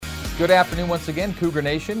Good afternoon once again, Cougar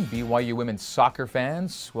Nation, BYU women's soccer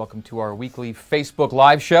fans. Welcome to our weekly Facebook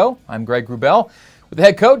Live show. I'm Greg Wrubell with the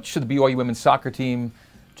head coach of the BYU women's soccer team,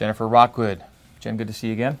 Jennifer Rockwood. Jen, good to see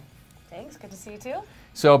you again. Thanks, good to see you too.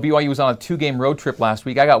 So BYU was on a 2-game road trip last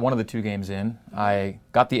week. I got one of the 2 games in. I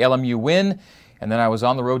got the LMU win, and then I was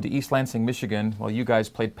on the road to East Lansing, Michigan, while you guys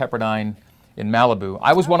played Pepperdine in Malibu.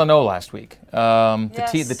 I was 1-0 last week.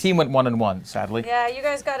 Yes. The team went 1-1, sadly. Yeah, you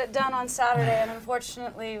guys got it done on Saturday, and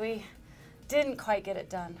unfortunately we didn't quite get it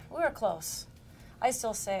done. We were close. I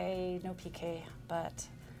still say no PK, but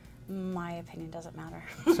my opinion doesn't matter.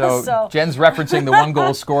 So Jen's referencing the 1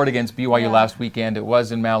 goal scored against BYU Yeah. last weekend. It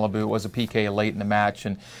was in Malibu. It was a PK late in the match,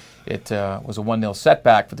 and it was a 1-0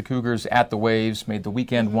 setback for the Cougars at the Waves, made the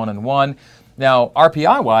weekend 1-1. Now,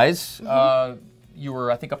 RPI-wise, you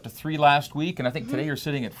were, I think, up to 3 last week, and I think today you're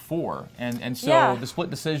sitting at 4. And so Yeah. the split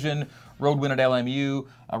decision, road win at LMU,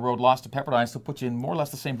 a road loss to Pepperdine, still puts you in more or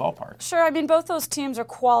less the same ballpark. Sure, I mean, both those teams are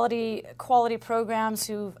quality programs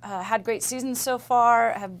who've had great seasons so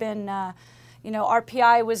far, have been,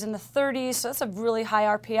 RPI was in the 30s, so that's a really high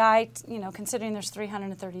RPI, considering there's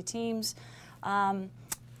 330 teams.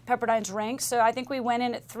 Pepperdine's ranked, so I think we went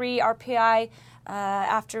in at 3 RPI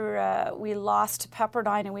after we lost to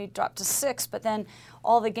Pepperdine and we dropped to 6, but then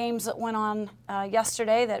all the games that went on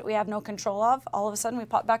yesterday that we have no control of, all of a sudden we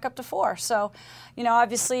popped back up to 4. So,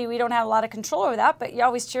 obviously we don't have a lot of control over that, but you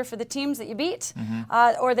always cheer for the teams that you beat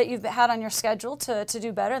or that you've had on your schedule to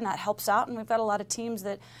do better, and that helps out. And we've got a lot of teams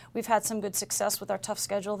that we've had some good success with our tough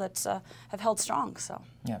schedule that have held strong. So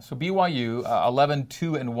Yeah, so BYU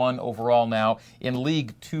 11-2-1 overall now in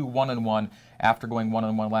League 2-1-1 after going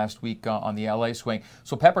 1-1 last week on the LA swing.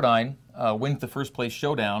 So Pepperdine wins the first place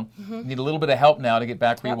showdown. You need a little bit of help now to get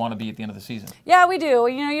back where you want to be at the end of the season. Yeah, we do.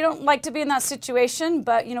 You don't like to be in that situation,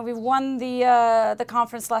 but we've won the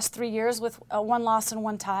conference last 3 years with 1 loss and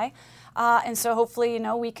 1 tie, and so hopefully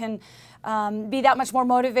we can be that much more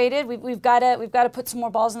motivated. We've got to put some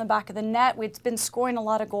more balls in the back of the net. We've been scoring a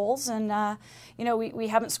lot of goals, and we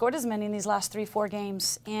haven't scored as many in these last 3-4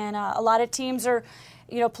 games. And a lot of teams are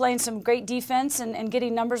playing some great defense and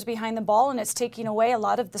getting numbers behind the ball, and it's taking away a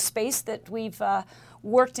lot of the space that we've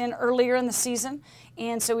worked in earlier in the season.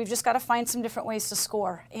 And so we've just got to find some different ways to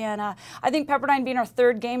score. And I think Pepperdine being our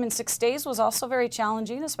 3rd game in 6 days was also very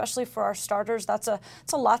challenging, especially for our starters. It's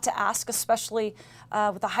a lot to ask, especially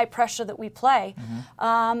with the high pressure that we play.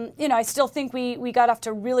 I still think we got off to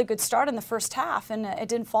a really good start in the first half, and it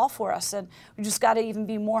didn't fall for us. And we just got to even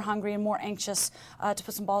be more hungry and more anxious to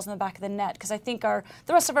put some balls in the back of the net, because I think the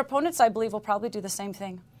rest of our opponents, I believe, will probably do the same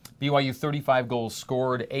thing. BYU 35 goals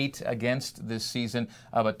scored, 8 against this season,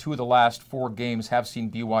 but 2 of the last 4 games have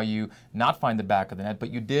seen BYU not find the back of the net,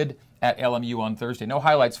 but you did at LMU on Thursday. No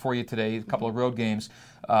highlights for you today, a couple of road games,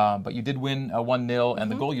 but you did win 1-0,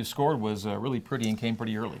 and the goal you scored was really pretty and came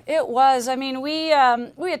pretty early. It was. I mean, we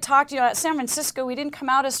had talked, at San Francisco, we didn't come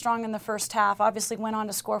out as strong in the first half, obviously went on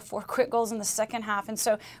to score 4 quick goals in the second half, and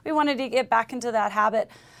so we wanted to get back into that habit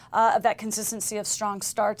of that consistency of strong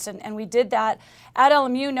starts, and we did that at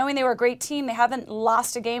LMU, knowing they were a great team. They haven't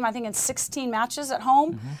lost a game, I think, in 16 matches at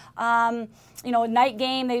home. A night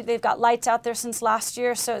game, they've got lights out there since last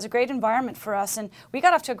year, so it's a great environment for us, and we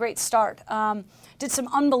got off to a great start. Did some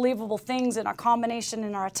unbelievable things in our combination,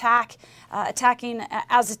 in our attacking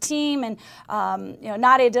as a team, and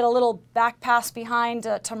Nadia did a little back pass behind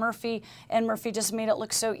to Murphy, and Murphy just made it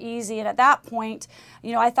look so easy. And at that point,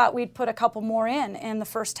 I thought we'd put a couple more in the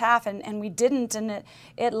first half, and we didn't, and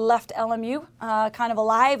it left LMU kind of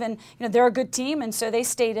alive, and they're a good team, and so they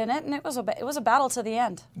stayed in it, and it was a battle to the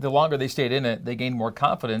end. The longer they stayed in it, they gained more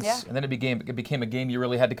confidence, and then it became a game you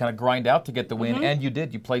really had to kind of grind out to get the win, and you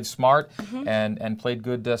did. You played smart and played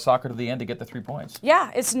good soccer to the end to get the 3 points.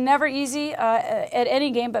 Yeah, it's never easy at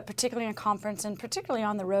any game, but particularly in conference and particularly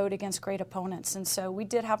on the road against great opponents. And so we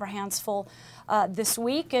did have our hands full this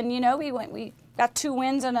week, and we got 2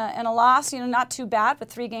 wins and a loss. Not too bad, but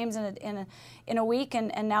 3 games in a week,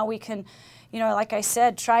 and now we can, like I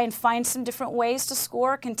said, try and find some different ways to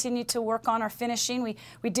score, continue to work on our finishing.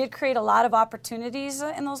 We did create a lot of opportunities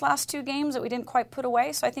in those last 2 games that we didn't quite put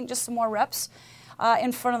away, so I think just some more reps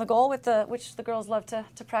in front of the goal, which the girls love to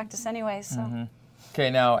practice anyway. So.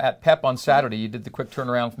 Okay, now at Pep on Saturday, you did the quick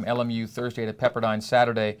turnaround from LMU Thursday to Pepperdine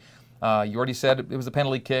Saturday. You already said it was a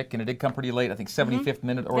penalty kick, and it did come pretty late, I think 75th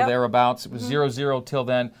minute or thereabouts. It was 0-0 till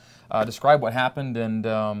then. Describe what happened and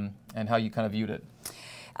how you kind of viewed it.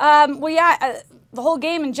 The whole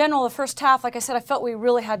game in general, the first half, like I said, I felt we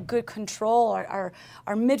really had good control. Our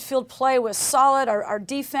midfield play was solid. Our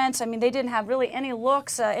defense, I mean, they didn't have really any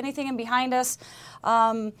looks, anything in behind us.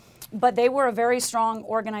 But they were a very strong,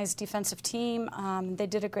 organized defensive team. They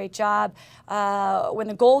did a great job. When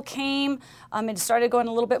the goal came, it started going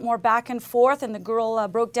a little bit more back and forth, and the girl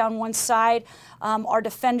broke down one side. Our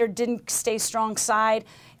defender didn't stay strong side,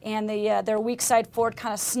 and their weak side forward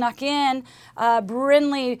kind of snuck in.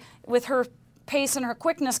 Brindley, with her pace and her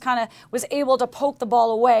quickness, kind of was able to poke the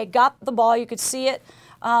ball away. Got the ball, you could see it,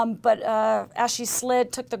 but as she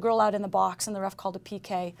slid, took the girl out in the box, and the ref called a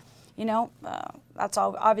PK. You know, that's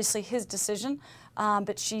obviously his decision,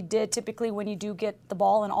 but she did. Typically, when you do get the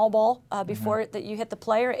ball, an all ball, before that you hit the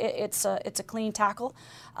player, it's a clean tackle.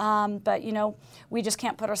 But, you know, we just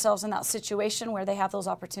can't put ourselves in that situation where they have those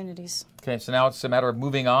opportunities. Okay, so now it's a matter of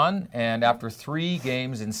moving on, and after 3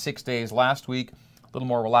 games in 6 days last week, a little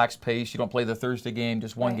more relaxed pace. You don't play the Thursday game,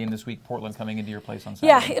 just one game this week. Portland coming into your place on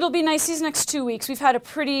Saturday. Yeah, it'll be nice these next 2 weeks. We've had a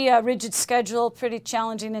pretty rigid schedule, pretty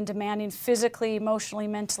challenging and demanding physically, emotionally,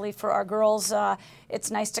 mentally for our girls. It's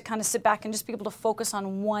nice to kind of sit back and just be able to focus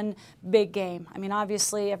on one big game. I mean,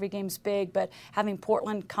 obviously every game's big, but having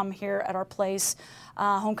Portland come here at our place,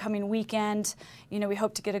 homecoming weekend, you know, we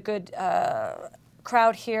hope to get a good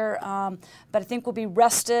crowd here, but I think we'll be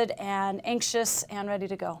rested and anxious and ready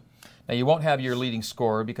to go. Now, you won't have your leading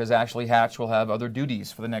scorer because Ashley Hatch will have other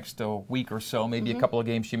duties for the next week or so, maybe a couple of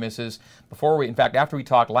games she misses. In fact, after we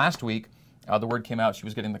talked last week, the word came out she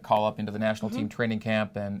was getting the call up into the national team training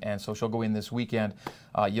camp, and so she'll go in this weekend.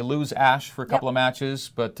 You lose Ash for a couple of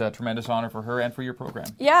matches, but tremendous honor for her and for your program.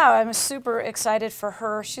 Yeah, I'm super excited for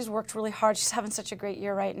her. She's worked really hard. She's having such a great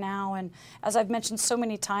year right now, and as I've mentioned so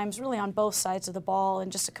many times, really on both sides of the ball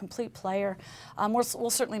and just a complete player. We'll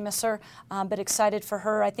certainly miss her, but excited for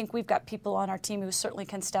her. I think we've got people on our team who certainly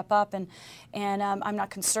can step up, and I'm not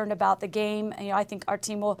concerned about the game. You know, I think our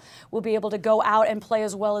team will be able to go out and play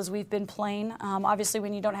as well as we've been playing. Obviously,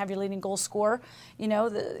 when you don't have your leading goal scorer, you know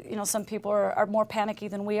some people are more panicky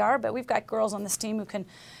than we are, but we've got girls on this team who can,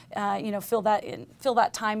 fill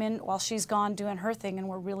that time in while she's gone doing her thing, and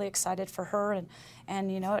we're really excited for her and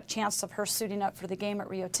you know, a chance of her suiting up for the game at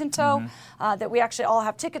Rio Tinto that we actually all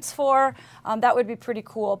have tickets for. That would be pretty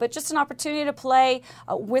cool. But just an opportunity to play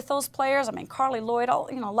with those players. I mean, Carly Lloyd, a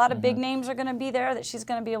lot of big names are going to be there that she's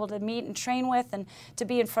going to be able to meet and train with, and to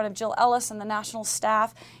be in front of Jill Ellis and the national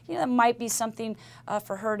staff. You know, that might be something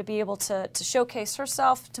for her to be able to showcase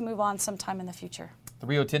herself to move on sometime in the future. The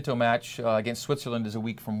Rio Tinto match against Switzerland is a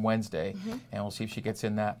week from Wednesday, and we'll see if she gets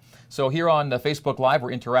in that. So here on Facebook Live, we're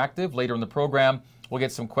interactive. Later in the program, we'll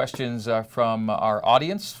get some questions from our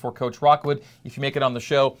audience for Coach Rockwood. If you make it on the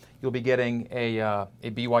show, you'll be getting a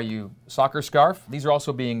BYU soccer scarf. These are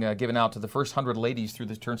also being given out to the first 100 ladies through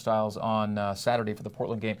the turnstiles on Saturday for the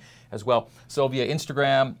Portland game as well. So via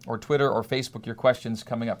Instagram or Twitter or Facebook, your questions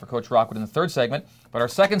coming up for Coach Rockwood in the third segment. But our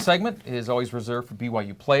second segment is always reserved for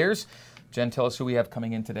BYU players. Jen, tell us who we have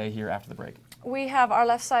coming in today here after the break. We have our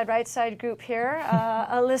left side, right side group here,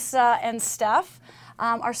 Alyssa and Steph.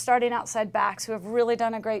 Our starting outside backs who have really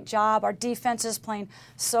done a great job. Our defense is playing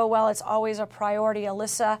so well. It's always a priority.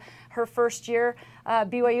 Alyssa, her first year,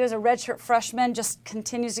 BYU as a redshirt freshman, just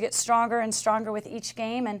continues to get stronger and stronger with each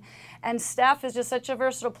game. And Steph is just such a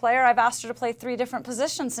versatile player. I've asked her to play 3 different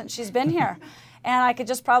positions since she's been here. And I could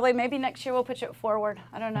just maybe next year we'll pitch it forward.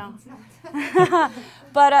 I don't know.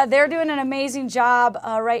 But they're doing an amazing job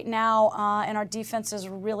right now, and our defense is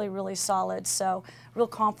really, really solid. So real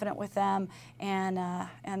confident with them, and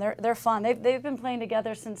they're fun. They've been playing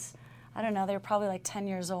together since, I don't know, they were probably like 10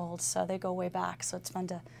 years old, so they go way back. So it's fun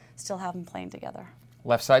to still have them playing together.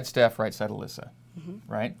 Left side Steph, right side Alyssa.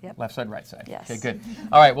 Right? Yep. Left side, right side. Yes. Okay, good.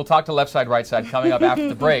 All right, we'll talk to left side, right side coming up after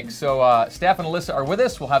the break. So Steph and Alyssa are with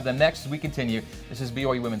us. We'll have them next as we continue. This is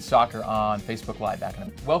BYU Women's Soccer on Facebook Live. Back in a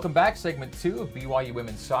minute. Welcome back, segment 2 of BYU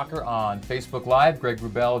Women's Soccer on Facebook Live. Greg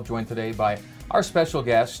Wrubell joined today by our special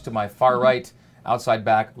guest. To my far right, outside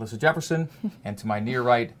back, Alyssa Jefferson, and to my near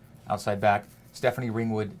right, outside back, Stephanie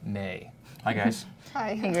Ringwood-Ney. Hi, guys.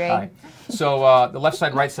 Hi. Hey, Greg. Hi. So the left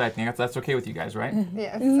side, right side thing, that's okay with you guys, right?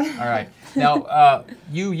 Yes. All right. Now,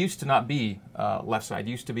 you used to not be left side.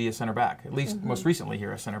 You used to be a center back, at least most recently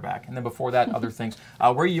here, a center back. And then before that, other things.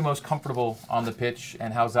 Where are you most comfortable on the pitch,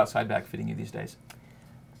 and how's outside back fitting you these days?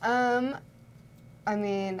 I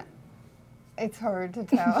mean, it's hard to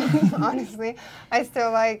tell, honestly. I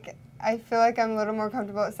feel like I'm a little more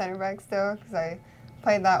comfortable at center back still, because I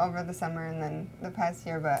played that over the summer and then the past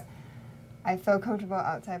year, but I feel comfortable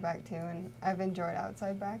outside back too, and I've enjoyed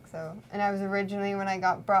outside back. So, and I was originally, when I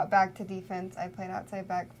got brought back to defense, I played outside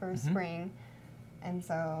back for spring, and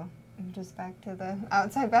so I'm just back to the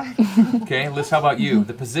outside back. Okay, Liz, how about you?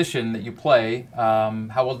 The position that you play,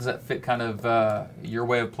 how well does that fit kind of your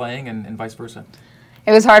way of playing, and vice versa?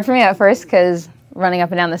 It was hard for me at first because running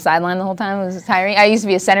up and down the sideline the whole time. It was tiring. I used to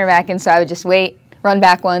be a center back, and so I would just wait, run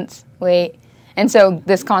back once, wait. And so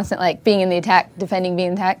this constant, like, being in the attack, defending,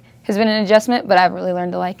 being attack has been an adjustment, but I've really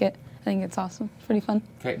learned to like it. I think it's awesome. It's pretty fun.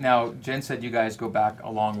 Okay, now Jen said you guys go back a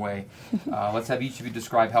long way. Let's have each of you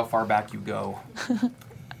describe how far back you go.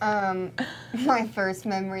 My first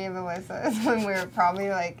memory of Alyssa is when we were probably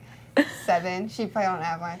like 7. She played on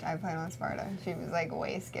Avalanche, I played on Sparta. She was like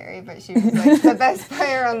way scary, but she was like the best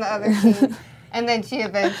player on the other team. And then she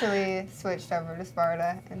eventually switched over to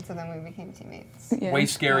Sparta, and so then we became teammates. Yeah. Way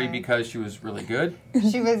scary because she was really good.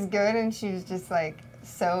 She was good, and she was just like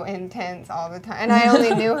so intense all the time. And I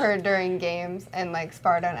only knew her during games, and like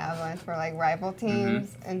Sparta and Avalanche were like rival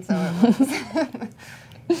teams, and so it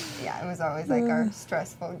was yeah, it was always like our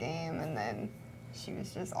stressful game, and then she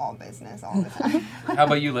was just all business all the time. How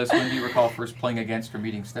about you, Liz? When do you recall first playing against or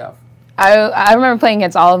meeting Steph? I remember playing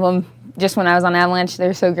against all of them just when I was on Avalanche. They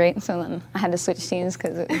were so great, so then I had to switch teams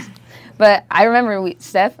because it was. But I remember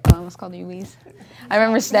Steph. Oh, I almost called you Weeze. I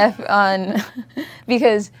remember Steph on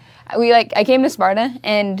because I came to Sparta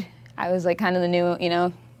and I was like kind of the new,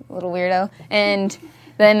 little weirdo. And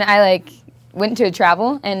then I went to a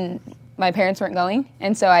travel and my parents weren't going,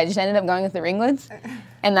 and so I just ended up going with the Ringlets.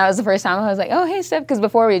 And that was the first time I was like, oh, hey, Steph, because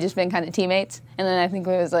before we had just been kind of teammates. And then I think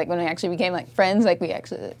it was like when we actually became like friends, like we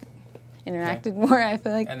actually interacted more, I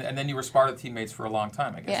feel like. And then you were Sparta teammates for a long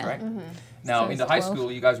time, I guess, Yeah. right? Mm-hmm. Now, So in the it's high 12.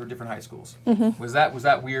 school, you guys were different high schools. Mm-hmm. Was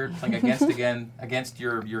that weird, playing against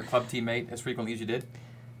your club teammate as frequently as you did?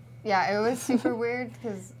 Yeah, it was super weird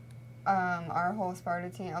because our whole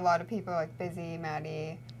Sparta team, a lot of people like Busy,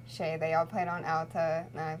 Maddie, Shay, they all played on Alta,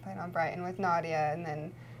 and I played on Brighton with Nadia, and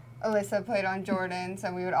then Alyssa played on Jordan,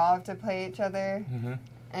 so we would all have to play each other. Mm-hmm.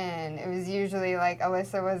 And it was usually like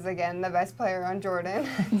Alyssa was again the best player on Jordan,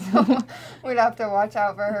 so we'd have to watch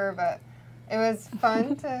out for her. But it was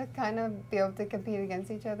fun to kind of be able to compete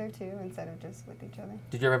against each other too, instead of just with each other.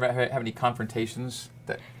 Did you ever have any confrontations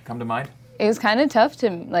that come to mind? It was kind of tough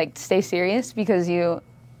to stay serious because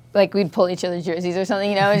we'd pull each other's jerseys or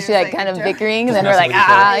something, and Just, just like, kind of joke. bickering, and Just then we're messing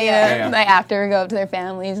like, with each other. Yeah. like after we go up to their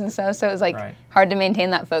families and stuff. So it was Right. hard to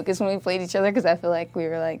maintain that focus when we played each other because I feel like we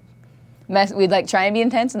were we'd try and be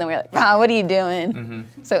intense, and then we're like, what are you doing?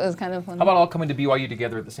 Mm-hmm. So it was kind of fun. How about all coming to BYU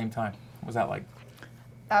together at the same time? What was that like?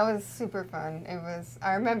 That was super fun.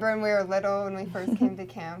 I remember when we were little, when we first came to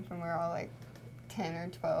camp, and we were all like 10 or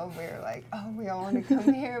 12, we were like, oh, we all want to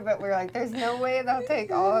come here, but we were like, there's no way they'll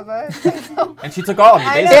take all of us. And she took all of you,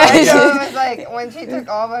 I basically. know, it was like, when she took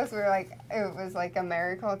all of us, we were like, it was like a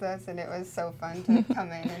miracle to us, and it was so fun to come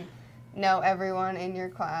in and know everyone in your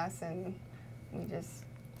class, and we just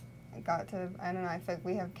got to, I don't know, I feel like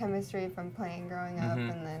we have chemistry from playing growing up,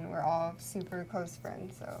 Mhm. and then we're all super close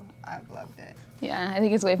friends, so I've loved it. Yeah, I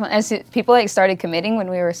think it's way fun. As people started committing when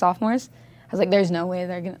we were sophomores, I was like, there's no way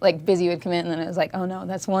they're gonna Busy would commit, and then it was like, oh no,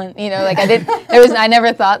 that's one. I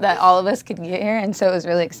never thought that all of us could get here, and so it was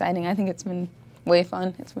really exciting. I think it's been way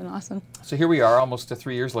fun. It's been awesome. So here we are, almost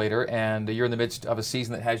 3 years later, and you're in the midst of a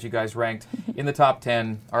season that has you guys ranked in the top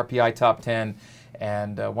 10, RPI top 10,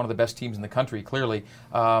 and one of the best teams in the country, clearly.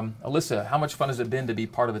 Alyssa, how much fun has it been to be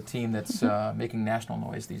part of a team that's making national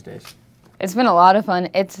noise these days? It's been a lot of fun.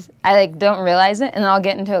 I don't realize it, and then I'll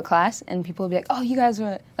get into a class, and people will be like, "Oh, you guys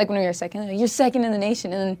were when we were second. You're second in the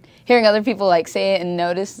nation." And then hearing other people say it and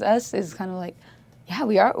notice us is kind of like, "Yeah,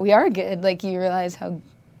 we are good." You realize how.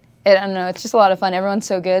 I don't know. It's just a lot of fun. Everyone's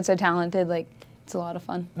so good, so talented. It's a lot of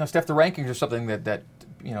fun. Now, Steph, the rankings are something that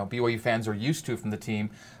BYU fans are used to from the team.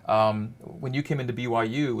 When you came into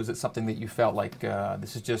BYU, was it something that you felt like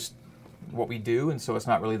this is just what we do, and so it's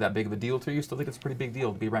not really that big of a deal to you? Still think it's a pretty big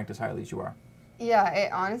deal to be ranked as highly as you are? Yeah,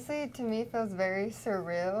 it honestly, to me, feels very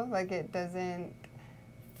surreal. It doesn't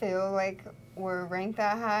feel like we're ranked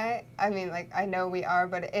that high. I mean, I know we are,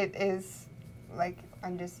 but it is,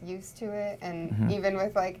 I'm just used to it. And even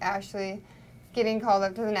with, Ashley getting called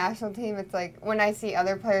up to the national team, it's when I see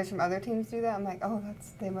other players from other teams do that, I'm like, oh,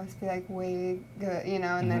 they must be, way good,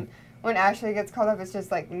 and then when Ashley gets called up, it's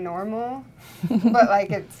just normal, but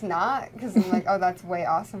it's not, because I'm like, oh, that's way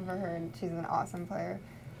awesome for her, and she's an awesome player,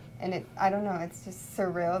 and I don't know, it's just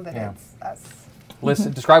surreal that it's us. Liz,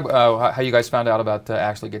 describe how you guys found out about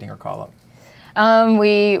Ashley getting her call up.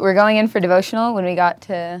 We were going in for devotional when we got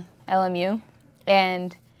to LMU,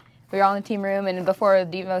 and we were all in the team room, and before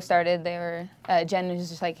the Devo started, Jen was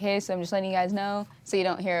just like, hey, so I'm just letting you guys know, so you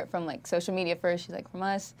don't hear it from social media first. She's like, from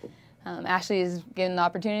us. Ashley is given the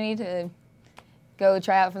opportunity to go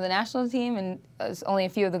try out for the national team, and only a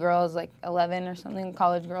few of the girls, 11 or something,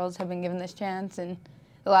 college girls, have been given this chance, and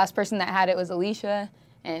the last person that had it was Alicia,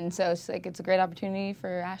 And so it's like it's a great opportunity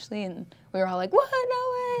for Ashley, and we were all like, "What?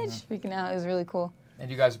 No way!" Just freaking out. It was really cool. And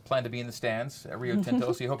you guys plan to be in the stands at Rio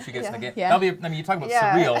Tinto, so you hope she gets in the game. Yeah. That'll be, I mean, you talk about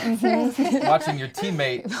surreal. Watching your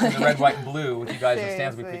teammate in the red, white, and blue with you guys in the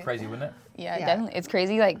stands would be pretty crazy, wouldn't it? Yeah, definitely. It's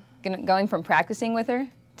crazy, like going from practicing with her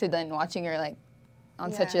to then watching her like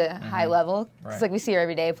on such a high level. Right. It's like we see her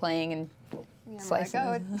every day playing and I'm like, slicing.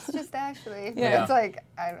 oh, it's just Ashley. Yeah. It's like,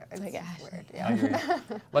 it's like just Ashley. weird. I Yeah. hear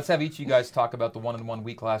you. Let's have each of you guys talk about the 1-1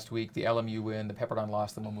 week last week, the LMU win, the Pepperdine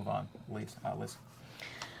loss, then we'll move on. Liz.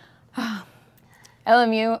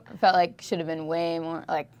 LMU felt like should have been way more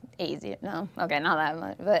like easy. No, okay, not that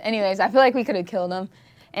much. But anyways, I feel like we could have killed them,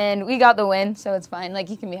 and we got the win, so it's fine. Like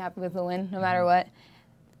you can be happy with the win no matter what.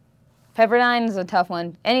 Pepperdine is a tough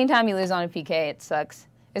one. Anytime you lose on a PK, it sucks,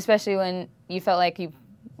 especially when you felt like you.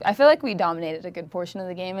 I feel like we dominated a good portion of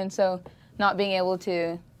the game, and so not being able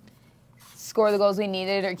to score the goals we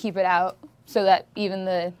needed or keep it out, so that even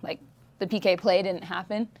the PK play didn't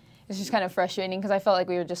happen. It's just kind of frustrating because I felt like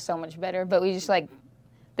we were just so much better, but we just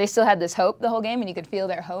they still had this hope the whole game, and you could feel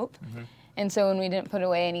their hope. And so when we didn't put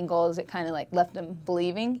away any goals, it kind of left them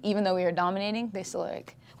believing, even though we were dominating, they still are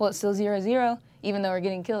like, well, it's still 0-0, even though we're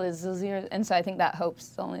getting killed, it's still 0. And so I think that hope's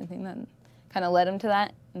the only thing that kind of led them to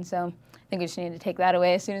that. And so I think we just need to take that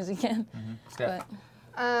away as soon as we can. Steph.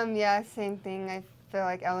 Yeah, same thing. I feel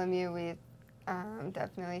like LMU, we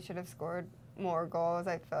definitely should have scored more goals.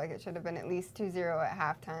 I feel like it should have been at least 2-0 at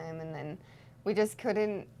halftime, and then we just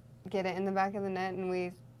couldn't get it in the back of the net, and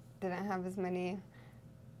we didn't have as many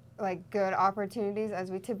good opportunities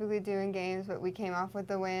as we typically do in games, but we came off with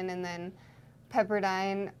the win. And then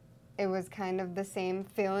Pepperdine, it was kind of the same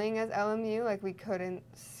feeling as LMU, like we couldn't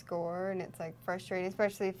score, and it's frustrating,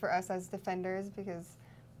 especially for us as defenders, because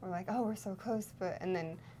we're like, oh, we're so close, and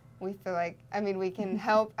then we feel like, I mean, we can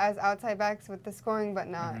help as outside backs with the scoring, but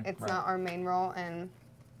it's not our main role. And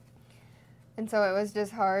so it was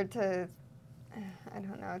just hard to, I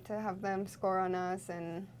don't know, to have them score on us,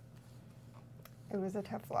 and it was a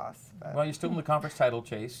tough loss. But. Well, you're still in the conference title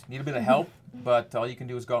chase. Need a bit of help, but all you can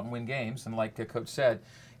do is go out and win games. And like Coach said,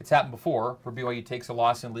 it's happened before where BYU takes a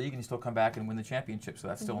loss in league and you still come back and win the championship. So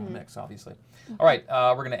that's still in the mix, obviously. All right,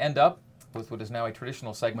 we're going to end up with what is now a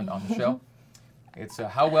traditional segment on the show. It's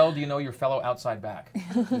how well do you know your fellow outside back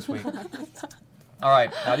this week? All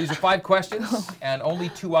right, these are 5 questions and only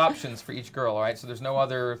 2 options for each girl, all right? So there's no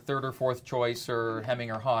other third or fourth choice or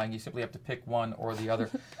hemming or hawing. You simply have to pick one or the other.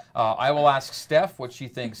 I will ask Steph what she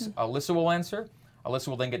thinks Alyssa will answer. Alyssa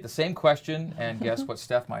will then get the same question and guess what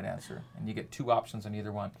Steph might answer. And you get 2 options on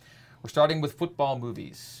either one. We're starting with football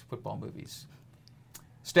movies. Football movies.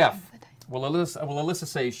 Steph, will Alyssa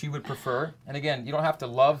say she would prefer, and again, you don't have to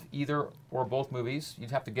love either or both movies.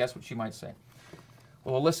 You'd have to guess what she might say.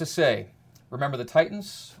 Will Alyssa say, Remember the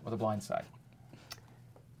Titans or The Blind Side?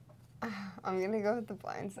 I'm going to go with The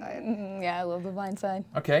Blind Side. Yeah, I love The Blind Side.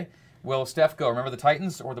 Okay. Will Steph go, Remember the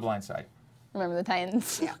Titans or The Blind Side? Remember the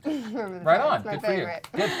Titans. Yeah. Remember the Right Titans. on. My Good favorite.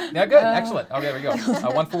 for you. Good. Yeah, good. Excellent. Okay, there we go.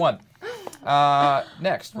 1 for 1.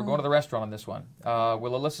 Next, we're going to the restaurant on this one.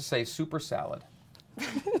 Will Alyssa say super salad?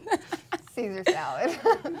 Caesar salad.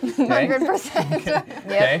 Okay. 100%.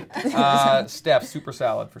 Okay. Steph, super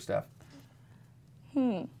salad for Steph.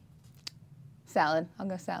 Salad. I'll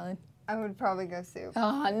go salad. I would probably go soup.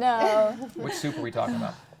 Oh, no. Which soup are we talking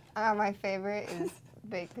about? My favorite is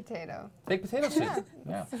baked potato. Baked potato soup.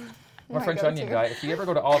 Yeah. I'm a My French go-to. onion guy. If you ever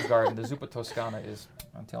go to Olive Garden, the zuppa toscana is,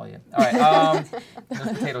 I'm telling you. All right.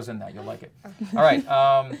 There's potatoes in that. You'll like it. All right.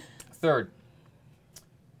 Third,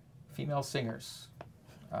 female singers.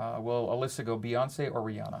 Will Alyssa go Beyonce or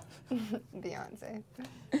Rihanna? Beyonce.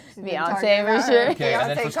 Beyonce for sure. Okay, and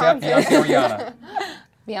then for Beyonce Steph, content. Beyonce or Rihanna?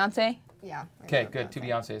 Beyonce. Yeah. I Okay, love good. 2 Beyonce.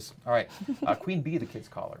 Beyonces. All right. Queen Bee, the kids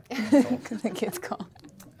call her. The kids call.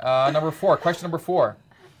 Number 4. Question number 4.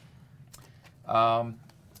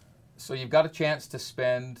 So you've got a chance to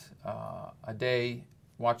spend a day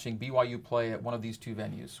watching BYU play at one of these 2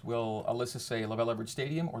 venues. Will Alyssa say LaVell Edwards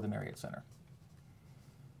Stadium or the Marriott Center?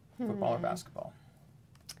 Football or basketball?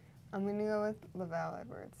 I'm going to go with LaVell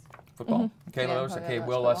Edwards. Football? Okay, Yeah, LaVell Edwards. probably Okay,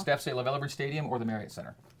 will basketball. Steph say LaVell Edwards Stadium or the Marriott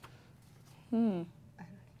Center?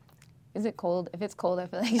 Is it cold? If it's cold, I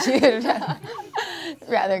feel like she would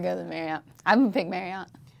rather go to the Marriott. I'm going to pick Marriott.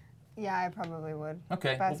 Yeah, I probably would.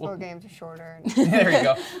 Okay. Basketball games are shorter. There you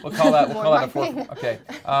go. We'll call that. More a my 4. thing. Okay.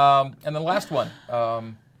 And the last one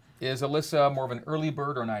is Alyssa more of an early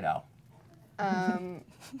bird or night owl?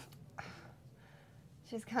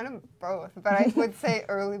 She's kind of both, but I would say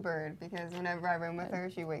early bird because whenever I room with her,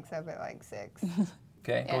 she wakes up at 6.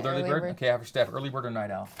 Okay, Yeah, go with early early bird. bird. Okay, after Steph, early bird or night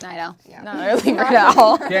owl? Night owl. Yeah. Not early bird at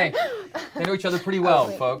all. Okay, they know each other pretty well,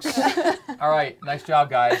 folks. All right, nice job,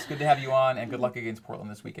 guys. Good to have you on, and good luck against Portland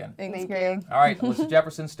this weekend. Thanks, Thank Greg. you. All right, Alyssa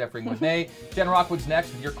Jefferson, Steph Ringwood-Nay. Jen Rockwood's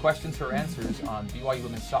next with your questions, her answers on BYU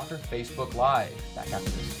Women's Soccer Facebook Live. Back after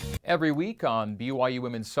this. Every week on BYU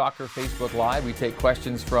Women's Soccer Facebook Live, we take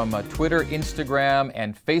questions from Twitter, Instagram,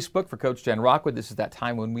 and Facebook for Coach Jen Rockwood. This is that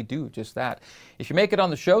time when we do just that. If you make it on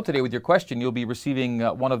the show today with your question, you'll be receiving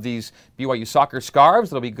one of these BYU soccer scarves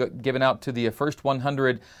that'll be given out to the first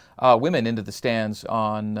 100 women into the stands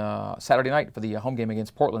on Saturday night for the home game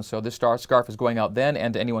against Portland. So this scarf is going out then,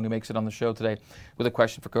 and to anyone who makes it on the show today with a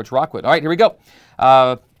question for Coach Rockwood. All right, here we go.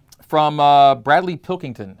 From Bradley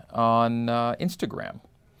Pilkington on Instagram.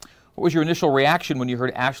 What was your initial reaction when you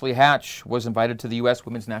heard Ashley Hatch was invited to the U.S.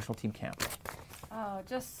 Women's National Team camp? Oh,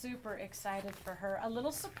 just super excited for her. A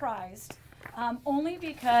little surprised, only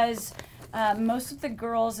because most of the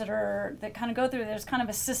girls that kind of go through, there's kind of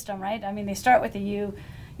a system, right? I mean, they start with a U.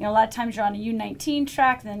 You know, a lot of times you're on a U19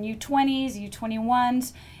 track, then U20s,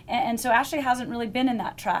 U21s, and so Ashley hasn't really been in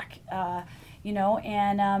that track,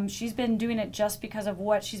 and she's been doing it just because of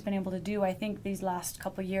what she's been able to do, I think, these last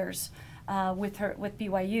couple years. With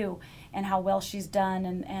BYU and how well she's done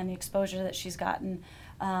and the exposure that she's gotten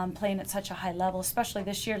playing at such a high level, especially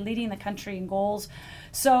this year, leading the country in goals.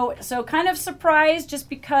 So kind of surprised just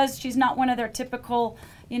because she's not one of their typical,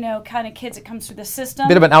 kind of kids that comes through the system.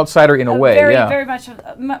 Bit of an outsider in a way, yeah.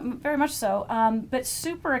 Very much so. But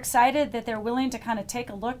super excited that they're willing to kind of take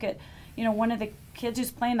a look at, one of the kids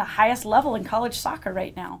who's playing the highest level in college soccer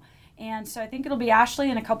right now. And so I think it'll be Ashley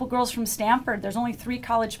and a couple girls from Stanford. There's only 3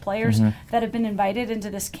 college players that have been invited into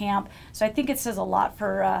this camp. So I think it says a lot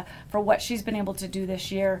for what she's been able to do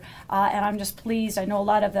this year. And I'm just pleased. I know a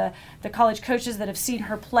lot of the college coaches that have seen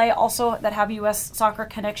her play, also that have U.S. soccer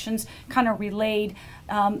connections, kind of relayed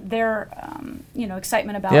their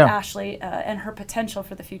excitement about Ashley and her potential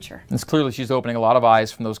for the future. It's clearly she's opening a lot of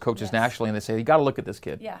eyes from those coaches nationally, and they say, you got to look at this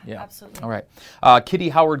kid. Yeah, absolutely. All right. Kitty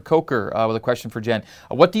Howard Coker with a question for Jen.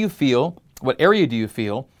 What area do you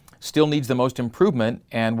feel still needs the most improvement,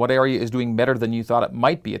 and what area is doing better than you thought it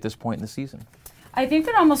might be at this point in the season? I think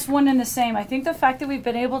they're almost one and the same. I think the fact that we've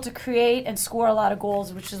been able to create and score a lot of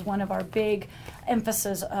goals, which is one of our big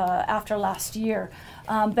emphasis after last year.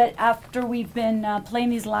 But after we've been playing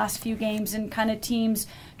these last few games and kind of teams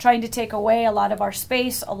trying to take away a lot of our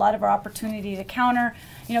space, a lot of our opportunity to counter.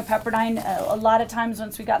 Pepperdine, a lot of times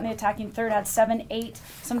once we got in the attacking third, had 7, 8,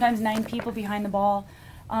 sometimes 9 people behind the ball.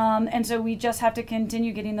 And so we just have to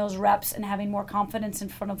continue getting those reps and having more confidence in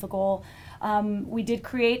front of the goal. We did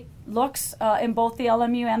create looks in both the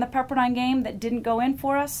LMU and the Pepperdine game that didn't go in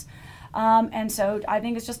for us. And so I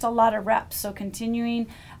think it's just a lot of reps. So continuing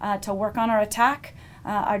to work on our attack.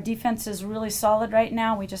 Our defense is really solid right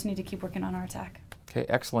now. We just need to keep working on our attack. Okay,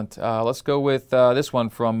 excellent. Let's go with this one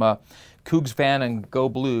from Cougs Fan and Go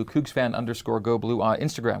Blue, Cougs Fan _Go Blue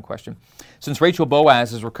Instagram question. Since Rachel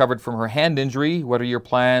Boaz has recovered from her hand injury, what are your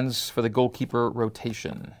plans for the goalkeeper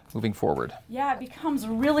rotation moving forward? Yeah, it becomes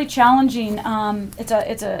really challenging. It's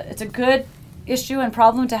a good issue and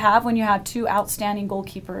problem to have when you have 2 outstanding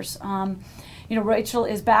goalkeepers. Rachel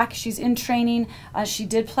is back. She's in training. She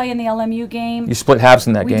did play in the LMU game. You split halves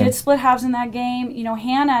in that game. We did split halves in that game.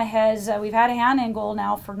 Hannah has. We've had Hannah in goal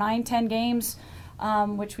now for 9-10 games.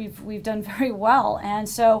 Which we've done very well. And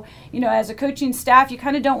so, as a coaching staff, you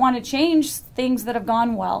kind of don't want to change things that have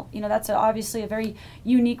gone well. That's obviously a very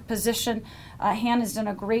unique position. Hannah's done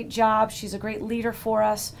a great job. She's a great leader for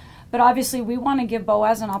us. But obviously, we want to give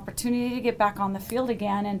Boaz an opportunity to get back on the field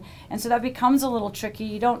again. And so that becomes a little tricky.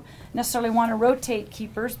 You don't necessarily want to rotate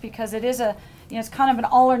keepers because it is it's kind of an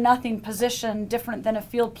all or nothing position, different than a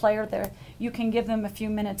field player there. You can give them a few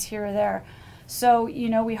minutes here or there. So,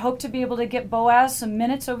 we hope to be able to get Boaz some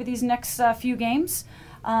minutes over these next few games.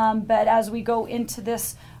 But as we go into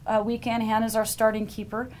this weekend, Hannah's our starting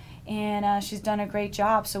keeper, and she's done a great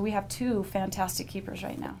job. So we have 2 fantastic keepers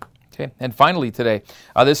right now. Okay, and finally today,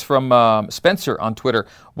 this from Spencer on Twitter.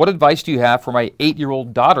 What advice do you have for my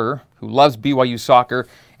 8-year-old daughter who loves BYU soccer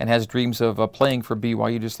and has dreams of playing for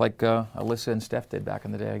BYU, just like Alyssa and Steph did back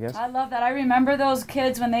in the day, I guess? I love that. I remember those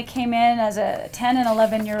kids when they came in as 10 and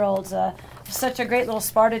 11-year-olds. Such a great little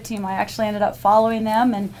Sparta team. I actually ended up following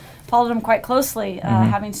them and followed them quite closely,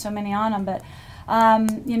 having so many on them. But,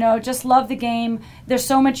 just love the game. There's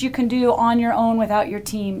so much you can do on your own without your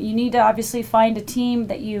team. You need to obviously find a team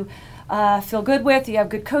that you feel good with. You have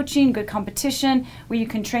good coaching, good competition, where you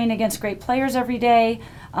can train against great players every day.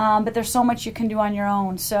 But there's so much you can do on your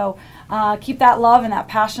own. So keep that love and that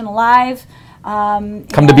passion alive. Come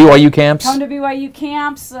to BYU camps. Come to BYU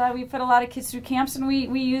camps. We put a lot of kids through camps, and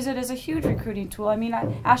we use it as a huge recruiting tool. I mean,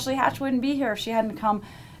 Ashley Hatch wouldn't be here if she hadn't come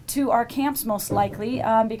to our camps, most likely,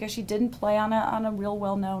 because she didn't play on a real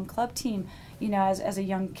well-known club team, as a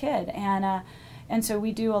young kid. And so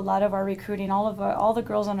we do a lot of our recruiting. All the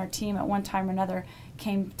girls on our team at one time or another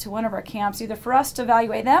came to one of our camps, either for us to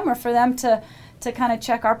evaluate them or for them to kind of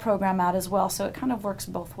check our program out as well. So it kind of works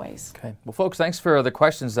both ways. Okay. Well, folks, thanks for the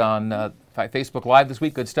questions on Facebook Live this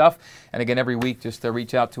week. Good stuff. And again, every week, just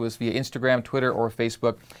reach out to us via Instagram, Twitter, or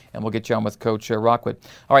Facebook, and we'll get you on with Coach Rockwood.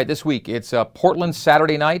 All right, this week, it's Portland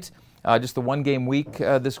Saturday night. Just the one-game week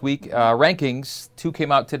this week. Rankings, 2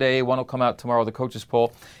 came out today. 1 will come out tomorrow, the coaches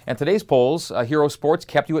poll. And today's polls, Hero Sports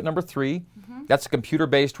kept you at number 3. That's a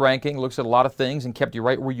computer-based ranking. Looks at a lot of things and kept you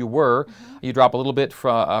right where you were. You drop a little bit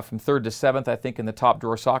from 3rd to 7th, I think, in the Top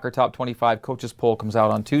Drawer Soccer Top 25. Coaches poll comes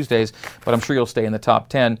out on Tuesdays, but I'm sure you'll stay in the top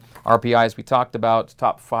 10. RPI, as we talked about,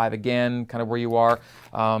 top 5 again, kind of where you are.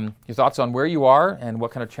 Your thoughts on where you are and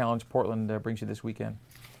what kind of challenge Portland brings you this weekend?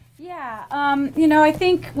 Yeah, I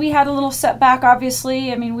think we had a little setback,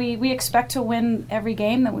 obviously. I mean, we expect to win every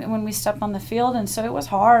game when we step on the field, and so it was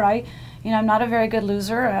hard. I'm not a very good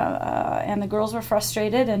loser, and the girls were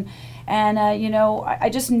frustrated, and I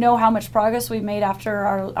just know how much progress we've made after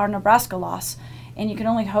our Nebraska loss, and you can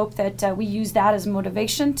only hope that we use that as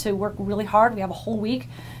motivation to work really hard. We have a whole week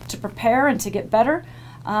to prepare and to get better.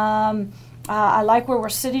 I like where we're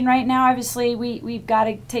sitting right now. Obviously, we've got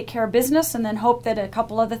to take care of business and then hope that a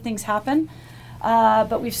couple other things happen.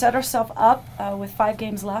 But we've set ourselves up with 5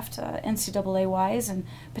 games left, NCAA-wise, and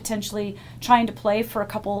potentially trying to play for a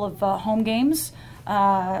couple of home games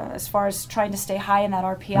as far as trying to stay high in that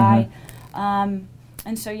RPI.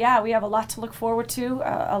 And so, yeah, we have a lot to look forward to.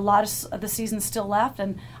 A lot of the season still left,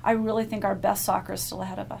 and I really think our best soccer is still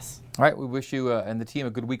ahead of us. All right, we wish you and the team a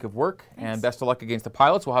good week of work. Thanks. And best of luck against the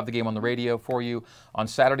Pilots. We'll have the game on the radio for you on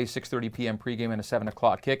Saturday, 6:30 p.m. pregame and a 7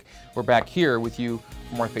 o'clock kick. We're back here with you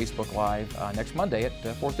for more Facebook Live next Monday at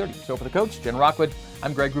 4:30. So for the coach, Jen Rockwood,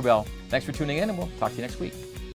 I'm Greg Wrubell. Thanks for tuning in, and we'll talk to you next week.